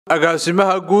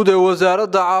agaasimaha guud ee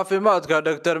wasaaradda caafimaadka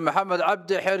Dr. Maxamed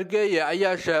Cabdi Xergeeye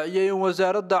ayaa shaaciyay in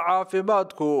wasaaradda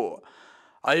caafimaadku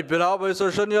ay bilaabayso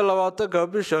 25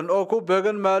 bishan oo ku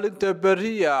beegan maalinta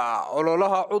bariya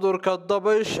ololaha cudurka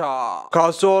dabaysha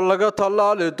kaas oo laga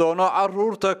talaali doono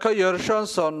caruurta ka yar 5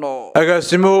 sano.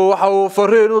 agaasimuhu waxa uu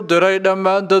fariin u diray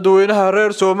dhammaan dadweynaha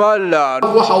reer Somaliland.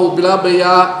 waxa uu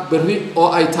bilaabayaa bari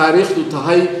oo ay taariikhdu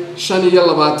tahay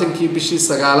 25 bishii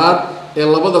sagaalaad ee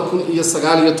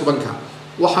 2019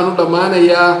 waxaanu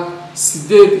dhamaanayaa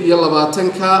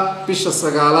 28 bisha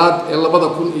sagaalaad ee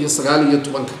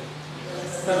 2019.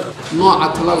 nooca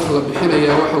talaalka la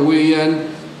bixinaya waxa weeyaan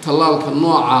talaalka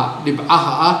nooca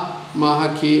dhibcaha ah maaha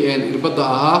kii irbada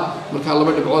ahaa marka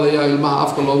laba dhibcood ayaa ilmaha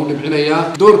afka loogu dhibcinaya.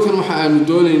 doorkan waxa aanu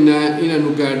doonaynaa inaanu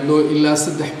gaadhno ilaa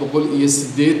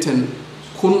 380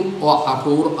 kun oo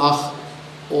caruur ah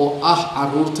oo ah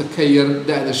caruurta ka yar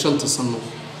da'da 5 sano.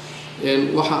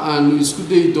 waxa aanu isku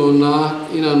day doonaa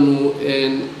inaanu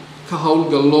ka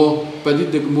hawlgalno badi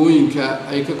degmooyinka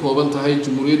ay ka kooban tahay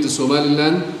Jamhuuriyadda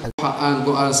Somaliland. waxa aan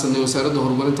go'aansanay wasaaradda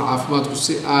horumarinta caafimaadku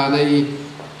si aanay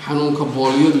xanuunka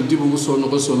booliyadu dib ugu soo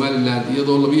noqon Somaliland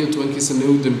iyadoo 12 sano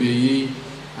u dambeeyay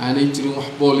aanay jirin wax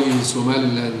booliyo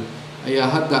Somaliland ayaa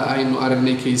hadda aynu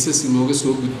aragnay cases inooga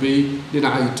soo gudbay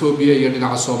dhinaca Itoobiya iyo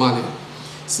dhinaca Soomaaliya.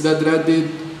 sidaa daraadeed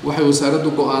waxay wasaaraddu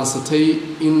go'aansatay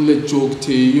in la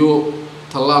joogteeyo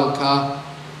talaalka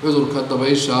cudurka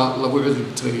dabaysha lagu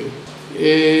cudurtayo.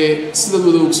 sidaad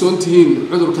wada ogsoontihiin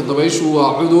cudurka dabayshu waa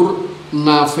cudur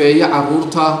naafeeya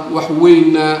caruurta wax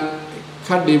weynna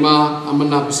ka dhima ama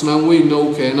naaqusnaan weynna u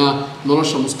keena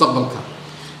nolosha mustaqbalka.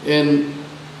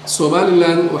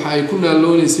 Somaliland waxa ay ku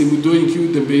naaloonaysay muddooyinkii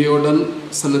u dambeeyay oo dhan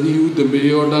sanadihii u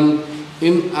dambeeyay oo dhan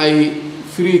in ay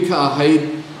free ka ahayd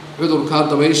cudurka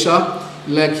dabaysha,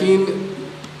 laakiin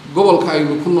gobolka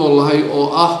aynu ku noolahay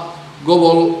oo ah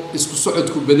gobol isku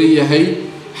socodku badan yahay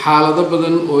xaalado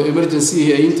badan oo emergency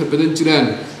ay inta badan jiraan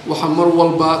waxa mar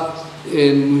walba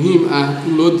muhiim ah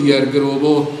in loo diyaar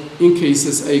garoobo in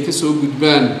cases ay ka soo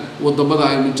gudbaan wadamada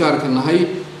aynu jaarka nahay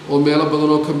oo meelo badan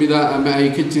oo kamid ah ama ay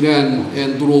ka jiraan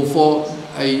duruufo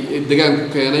ay deegaanku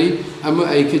keenay ama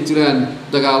ay ka jiraan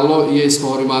dagaallo iyo iska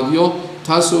horimaadyo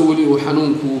taasoo wali uu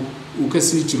xanuunku uu ka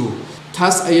sii jiro.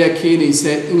 taas ayaa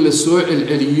keenaysa in la soo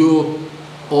celceliyo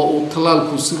oo uu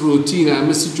talaalku si routine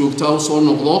ama si joogto ah soo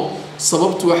noqdo.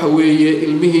 sababtu waxa weeye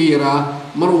ilmihii yaraa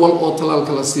mar wal oo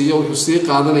talaalka la siiyo wuxuu sii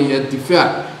qaadanayaa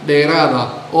difaac dheeraada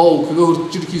oo uu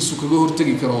jirkiisu kaga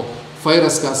hortagi karo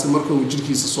fayraskaasi marka uu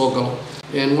jirkiisa soo galo.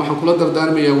 waxaan kula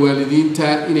dardaarmayaa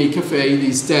waalidiinta inay ka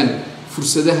faa'iideystaan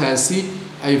fursadahaasi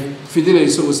ay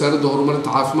fidinayso wasaaradda horumarinta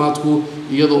caafimaadku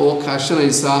iyadoo oo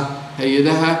kaashanaysa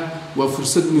hay'adaha. waa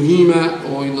fursad muhiima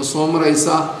oo ina soo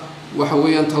maraysa. waxa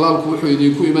weeyaan talaalku wuxuu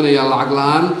idinku imanayaa lacag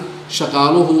la'aan.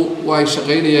 shaqaaluhu way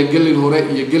shaqaynayaan galin hore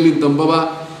iyo galin dambaba.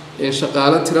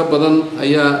 shaqaale tiro badan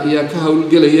ayaa ka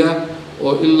hawlgelaya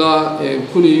oo ilaa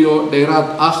 1000 iyo dheeraad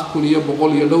ah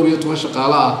 1112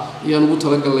 shaqaale ah ayaan ugu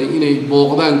talagalay inay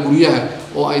booqdaan guryaha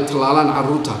oo ay talaalaan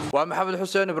caruurta. waa Maxamed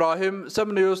Xuseen Ibraahim,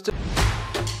 SomNews.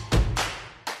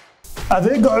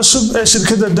 adeega cusub ee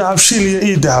shirkadda dahabshiil iyo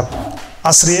idahab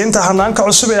casriyeynta hanaanka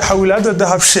cusub ee xawilaadda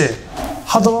dahabshee.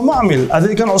 haddaba macmil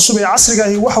adeegan cusub ee casriga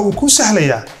ahi waxa uu ku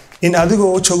sahlayaa in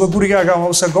adigoo jooga gurigaaga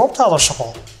hoose goobtaada shaqo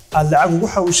aad lacag ugu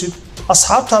xawishid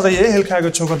asxaabtaada iyo ehelkaaga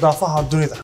jooga daafaha dunida.